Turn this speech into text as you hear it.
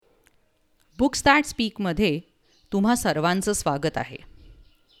Books that स्पीकमध्ये तुम्हा सर्वांचं स्वागत आहे.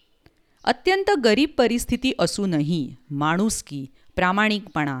 अत्यंत गरीब परिस्थिती असूनही माणुसकी,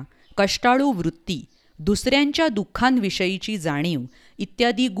 प्रामाणिकपणा, कष्टाळू वृत्ती, दुसऱ्यांच्या दुःखांविषयीची जाणीव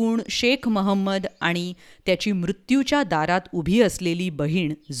इत्यादी गुण शेख महम्मद आणि त्याची मृत्यूच्या दारात उभी असलेली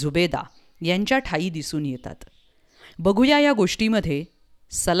बहीण झुबेदा यांच्या ठायी दिसून येतात. बघूया या गोष्टीमध्ये.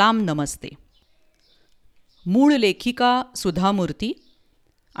 सलाम नमस्ते. मूळ लेखिका सुधा मूर्ती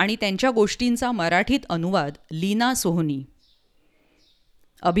आणि त्यांच्या गोष्टींचा मराठीत अनुवाद लीना सोहनी.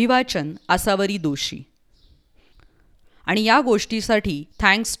 अभिवाचन आसावरी दोशी. आणि या गोष्टीसाठी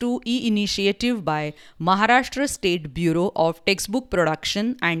thanks to initiative bye Maharashtra state bureau of textbook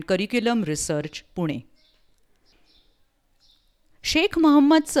production and curriculum research, Pune. Shaikh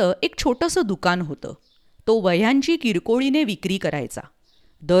महम्मदचं एक छोटंसं दुकान होतं. तो वह्यांची किरकोळीने विक्री करायचा.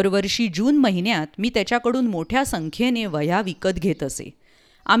 दरवर्षी जून महिन्यात मी त्याच्याकडून मोठ्या संख्येने वह्या विकत घेत असे.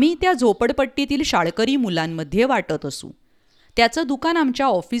 आम्ही त्या झोपडपट्टीतील शाळकरी मुलांमध्ये वाटत असू. त्याचं दुकान आमच्या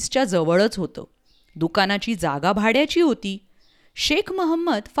ऑफिसच्या जवळच होतं. दुकानाची जागा भाड्याची होती. शेख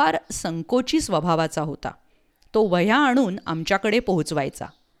महम्मद फार संकोची स्वभावाचा होता. तो वह्या आणून आमच्याकडे पोहोचवायचा.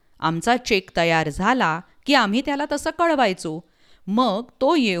 आमचा चेक तयार झाला की आम्ही त्याला तसं कळवायचो. मग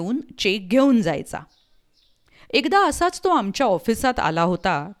तो येऊन चेक घेऊन जायचा. एकदा असाच तो आमच्या ऑफिसात आला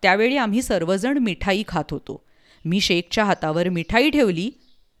होता. त्यावेळी आम्ही सर्वजण मिठाई खात होतो. मी शेखच्या हातावर मिठाई ठेवली,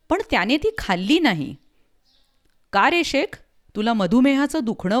 पण त्याने ती खाल्ली नाही. का रे शेख, तुला मधुमेहाचं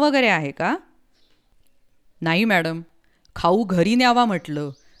दुखणं वगैरे आहे का? नाही मॅडम, खाऊ घरी न्यावा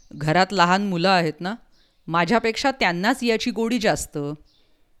म्हटलं. घरात लहान मुलं आहेत ना, माझ्यापेक्षा त्यांनाच याची गोडी जास्त.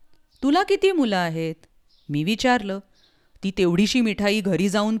 तुला किती मुलं आहेत? मी विचारलं. ती तेवढीशी मिठाई घरी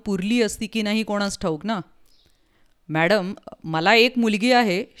जाऊन पुरली असती की नाही कोणास ठाऊक ना. मॅडम, मला एक मुलगी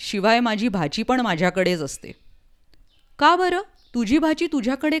आहे, शिवाय माझी भाची पण माझ्याकडेच असते. का बरं, तुझी भाची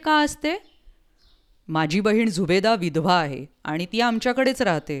तुझ्याकडे का असते? माझी बहीण झुबेदा विधवा आहे आणि ती आमच्याकडेच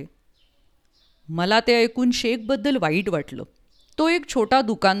राहते. मला ते ऐकून शेखबद्दल वाईट वाटलं. तो एक छोटा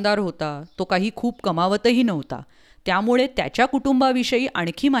दुकानदार होता. तो काही खूप कमावतही नव्हता. त्यामुळे त्याच्या कुटुंबाविषयी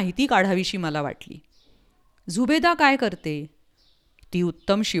आणखी माहिती काढावीशी मला वाटली. झुबेदा काय करते? ती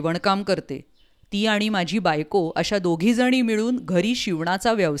उत्तम शिवणकाम करते. ती आणि माझी बायको अशा दोघीजणी मिळून घरी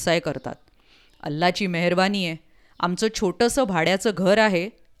शिवणाचा व्यवसाय करतात. अल्लाची मेहरबानी आहे. आमचं छोटंसं भाड्याचं घर आहे.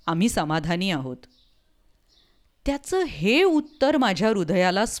 आम्ही समाधानी आहोत. त्याचं हे उत्तर माझ्या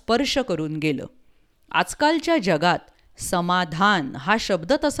हृदयाला स्पर्श करून गेलं. आजकालच्या जगात समाधान हा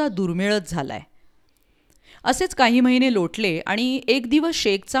शब्द तसा दुर्मिळच झाला आहे. असेच काही महिने लोटले आणि एक दिवस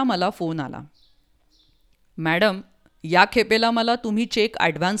शेखचा मला फोन आला. मॅडम, या खेपेला मला तुम्ही चेक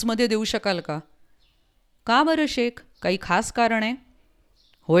ॲडव्हान्समध्ये देऊ शकाल का? का बरं शेख, काही खास कारण आहे?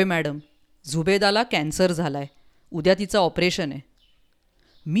 होय मॅडम, झुबेदाला कॅन्सर झाला आहे. उद्या तिचं ऑपरेशन आहे.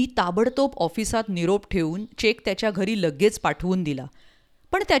 मी ताबडतोब ऑफिसात निरोप ठेवून चेक त्याच्या घरी लगेच पाठवून दिला.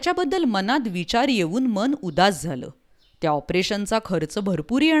 पण त्याच्याबद्दल मनात विचार येऊन मन उदास झालं. त्या ऑपरेशनचा खर्च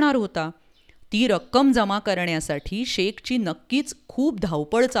भरपूर येणार होता. ती रक्कम जमा करण्यासाठी शेखची नक्कीच खूप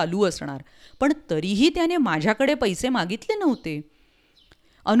धावपळ चालू असणार. पण तरीही त्याने माझ्याकडे पैसे मागितले नव्हते.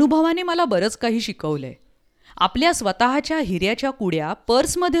 अनुभवाने मला बरंच काही शिकवलं आहे. आपल्या स्वतःच्या हिऱ्याच्या कुड्या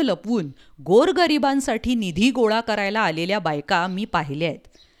पर्समध्ये लपवून गोरगरिबांसाठी निधी गोळा करायला आलेल्या बायका मी पाहिल्या आहेत.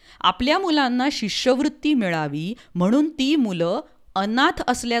 आपल्या मुलांना शिष्यवृत्ती मिळावी म्हणून ती मुलं अनाथ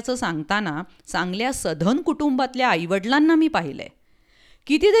असल्याचं सांगताना चांगल्या सधन कुटुंबातल्या आईवडिलांना मी पाहिलं आहे.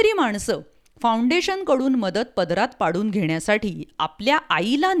 कितीतरी माणसं फाउंडेशनकडून मदत पदरात पाडून घेण्यासाठी आपल्या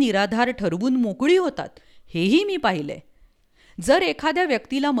आईला निराधार ठरवून मोकळी होतात, हेही मी पाहिलं आहे. जर एखाद्या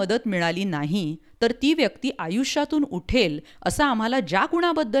व्यक्तीला मदत मिळाली नाही तर ती व्यक्ती आयुष्यातून उठेल असं आम्हाला ज्या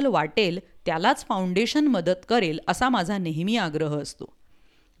कुणाबद्दल वाटेल त्यालाच फाउंडेशन मदत करेल असा माझा नेहमी आग्रह असतो.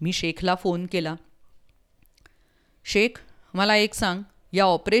 मी शेखला फोन केला. शेख, मला एक सांग, या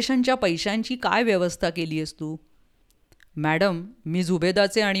ऑपरेशनच्या पैशांची काय व्यवस्था केली आहेस तू? मॅडम, मी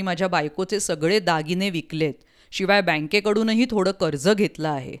झुबेदाचे आणि माझ्या बायकोचे सगळे दागिने विकलेत. शिवाय बँकेकडूनही थोडं कर्ज घेतलं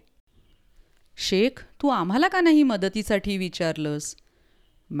आहे. शेख, तू आम्हाला का नाही मदतीसाठी विचारलंस?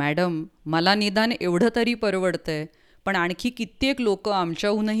 मॅडम, मला निदान एवढं तरी परवडतंय, पण आणखी कित्येक लोक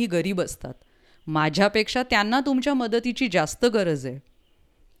आमच्याहूनही गरीब असतात. माझ्यापेक्षा त्यांना तुमच्या मदतीची जास्त गरज आहे.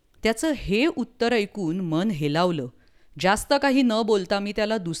 त्याचं हे उत्तर ऐकून मन हेलावलं. जास्त काही न बोलता मी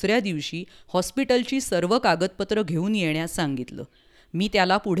त्याला दुसऱ्या दिवशी हॉस्पिटलची सर्व कागदपत्रं घेऊन येण्यास सांगितलं. मी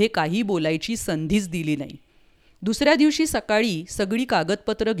त्याला पुढे काही बोलायची संधीच दिली नाही. दुसऱ्या दिवशी सकाळी सगळी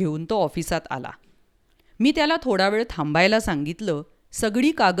कागदपत्रं घेऊन तो ऑफिसात आला. मी त्याला थोडा वेळ थांबायला सांगितलं.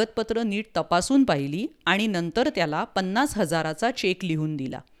 सगळी कागदपत्रं नीट तपासून पाहिली आणि नंतर त्याला 50,000चा चेक लिहून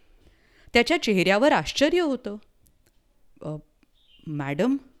दिला. त्याच्या चेहऱ्यावर आश्चर्य होतं.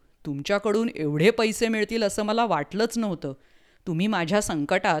 मॅडम, तुमच्याकडून एवढे पैसे मिळतील असं मला वाटलंच नव्हतं. तुम्ही माझ्या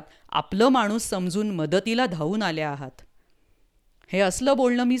संकटात आपलं माणूस समजून मदतीला धावून आल्या आहात. हे असलं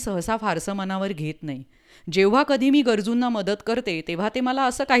बोलणं मी सहसा फारसं मनावर घेत नाही. जेव्हा कधी मी गरजूंना मदत करते तेव्हा ते मला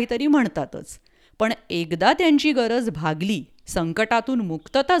असं काहीतरी म्हणतातच. पण एकदा त्यांची गरज भागली, संकटातून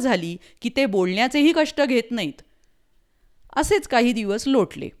मुक्तता झाली की ते बोलण्याचेही कष्ट घेत नाहीत. असेच काही दिवस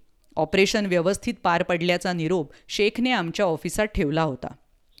लोटले. ऑपरेशन व्यवस्थित पार पडल्याचा निरोप शेखने आमच्या ऑफिसात ठेवला होता.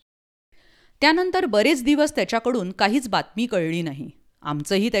 त्यानंतर बरेच दिवस त्याच्याकडून काहीच बातमी कळली नाही.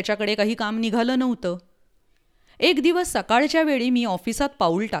 आमचंही त्याच्याकडे काही काम निघालं नव्हतं. एक दिवस सकाळच्या वेळी मी ऑफिसात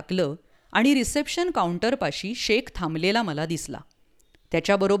पाऊल टाकलं आणि रिसेप्शन काउंटरपाशी शेख थांबलेला मला दिसला.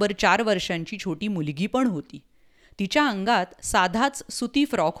 त्याच्याबरोबर 4 वर्षांची छोटी मुलगी पण होती. तिच्या अंगात साधाच सुती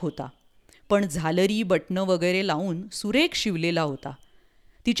फ्रॉक होता, पण झालरी बटणं वगैरे लावून सुरेख शिवलेला होता.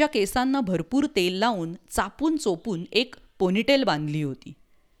 तिच्या केसांना भरपूर तेल लावून चापून चोपून एक पोनीटेल बांधली होती.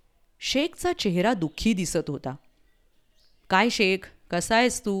 शेखचा चेहरा दुःखी दिसत होता. काय शेख, कसा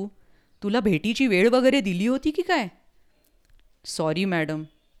आहेस तू? तुला भेटीची वेळ वगैरे दिली होती की काय? सॉरी मॅडम,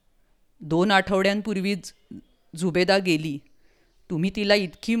 2 आठवड्यांपूर्वीच झुबेदा गेली. तुम्ही तिला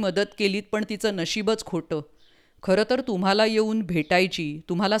इतकी मदत केलीत पण तिचं नशीबच खोटं. खरं तर तुम्हाला येऊन भेटायची,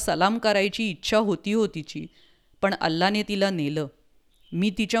 तुम्हाला सलाम करायची इच्छा होती हो तिची, पण अल्लाने तिला नेलं. मी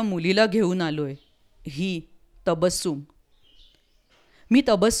तिच्या मुलीला घेऊन आलो आहे, ही तबस्सुम. मी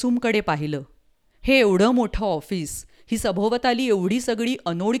तबस्सुमकडे पाहिलं. हे एवढं मोठं ऑफिस, ही सभोवताली एवढी सगळी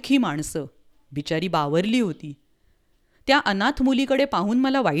अनोळखी माणसं. बिचारी बावरली होती. त्या अनाथ मुलीकडे पाहून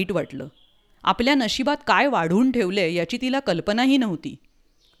मला वाईट वाटलं. आपल्या नशिबात काय वाढून ठेवले याची तिला कल्पनाही नव्हती.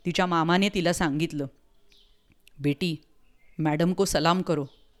 तिच्या मामाने तिला सांगितलं, बेटी, मॅडम को सलाम करो.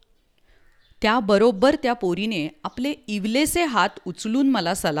 त्याबरोबर त्या पोरीने आपले इवलेसे हात उचलून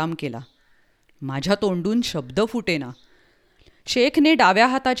मला सलाम केला. माझ्या तोंडून शब्द फुटेना. शेखने डाव्या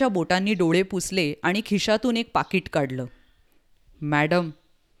हाताच्या बोटांनी डोळे पुसले आणि खिशातून एक पाकीट काढलं. मॅडम,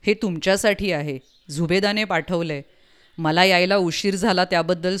 हे तुमच्यासाठी आहे. झुबेदाने पाठवलंय. मला यायला उशीर झाला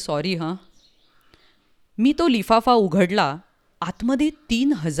त्याबद्दल सॉरी हां. मी तो लिफाफा उघडला. आतमध्ये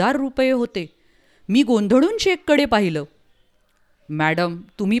 3,000 रुपये होते. मी गोंधळून शेखकडे पाहिलं. मॅडम,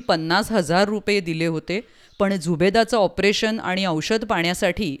 तुम्ही 50,000 रुपये दिले होते, पण झुबेदाचं ऑपरेशन आणि औषध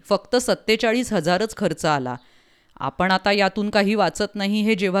पाण्यासाठी फक्त 47,000च खर्च आला. आपण आता यातून काही वाचत नाही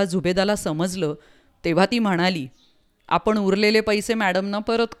हे जेव्हा झुबेदाला समजलं तेव्हा ती म्हणाली, आपण उरलेले पैसे मॅडमना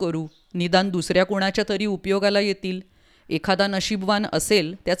परत करू. निदान दुसऱ्या कोणाच्या तरी उपयोगाला येतील. एखादा नशीबवान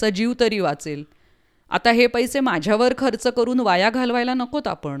असेल, त्याचा जीव तरी वाचेल. आता हे पैसे माझ्यावर खर्च करून वाया घालवायला नकोत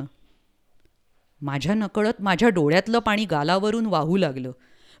आपण. माझ्या नकळत माझ्या डोळ्यातलं पाणी गालावरून वाहू लागलं.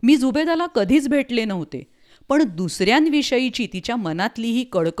 मी झुबेदाला कधीच भेटले नव्हते, पण दुसऱ्यांविषयीची तिच्या मनातली ही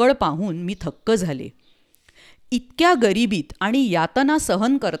कळकळ पाहून मी थक्क झाले. इतक्या गरिबीत आणि यातना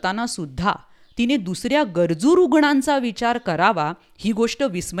सहन करताना सुद्धा तिने दुसऱ्या गरजू रुग्णांचा विचार करावा ही गोष्ट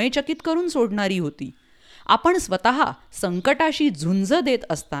विस्मयचकित करून सोडणारी होती. आपण स्वतः संकटाशी झुंज देत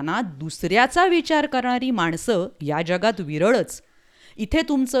असताना दुसऱ्याचा विचार करणारी माणसं या जगात विरळच. इथे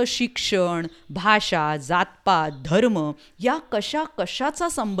तुमचं शिक्षण, भाषा, जातपात, धर्म या कशाचा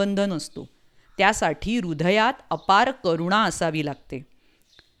संबंध नसतो. त्यासाठी हृदयात अपार करुणा असावी लागते.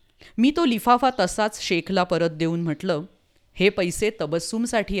 मी तो लिफाफा तसाच शेखला परत देऊन म्हटलं, हे पैसे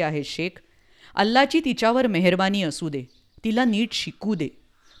तबस्सुमसाठी आहेत शेख. अल्लाची तिच्यावर मेहरबानी असू दे. तिला नीट शिकू दे.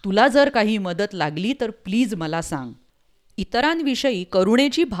 तुला जर काही मदत लागली तर प्लीज मला सांग. इतरांविषयी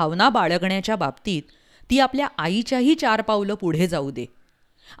करुणेची भावना बाळगण्याच्या बाबतीत ती आपल्या आईच्याही 4 पावलं पुढे जाऊ दे.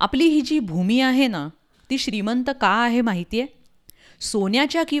 आपली ही जी भूमी आहे ना, ती श्रीमंत का आहे माहिती आहे?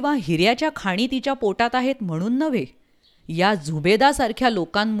 सोन्याच्या किंवा हिऱ्याच्या खाणी तिच्या पोटात आहेत म्हणून नव्हे. या झुबेदासारख्या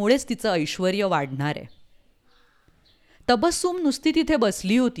लोकांमुळेच तिचं ऐश्वर्य वाढणार आहे. तबस्सुम नुसती तिथे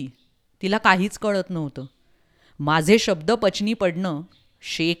बसली होती. तिला काहीच कळत नव्हतं. माझे शब्द पचनी पडणं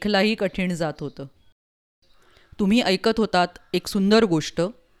शेखलाही कठीण जात होतं. तुम्ही ऐकत होतात एक सुंदर गोष्ट,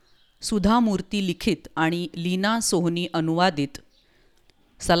 सुधा मूर्ती लिखित आणि लीना सोहनी अनुवादित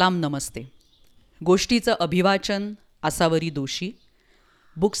सलाम नमस्ते. गोष्टीचं अभिवाचन आसावरी दोशी,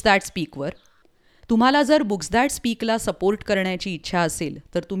 बुक्स दॅट स्पीकवर. तुम्हाला जर बुक्स दॅट स्पीकला सपोर्ट करण्याची इच्छा असेल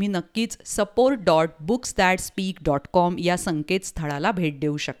तर तुम्ही नक्कीच support.booksthatspeak.com या संकेतस्थळाला भेट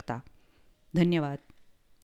देऊ शकता. धन्यवाद.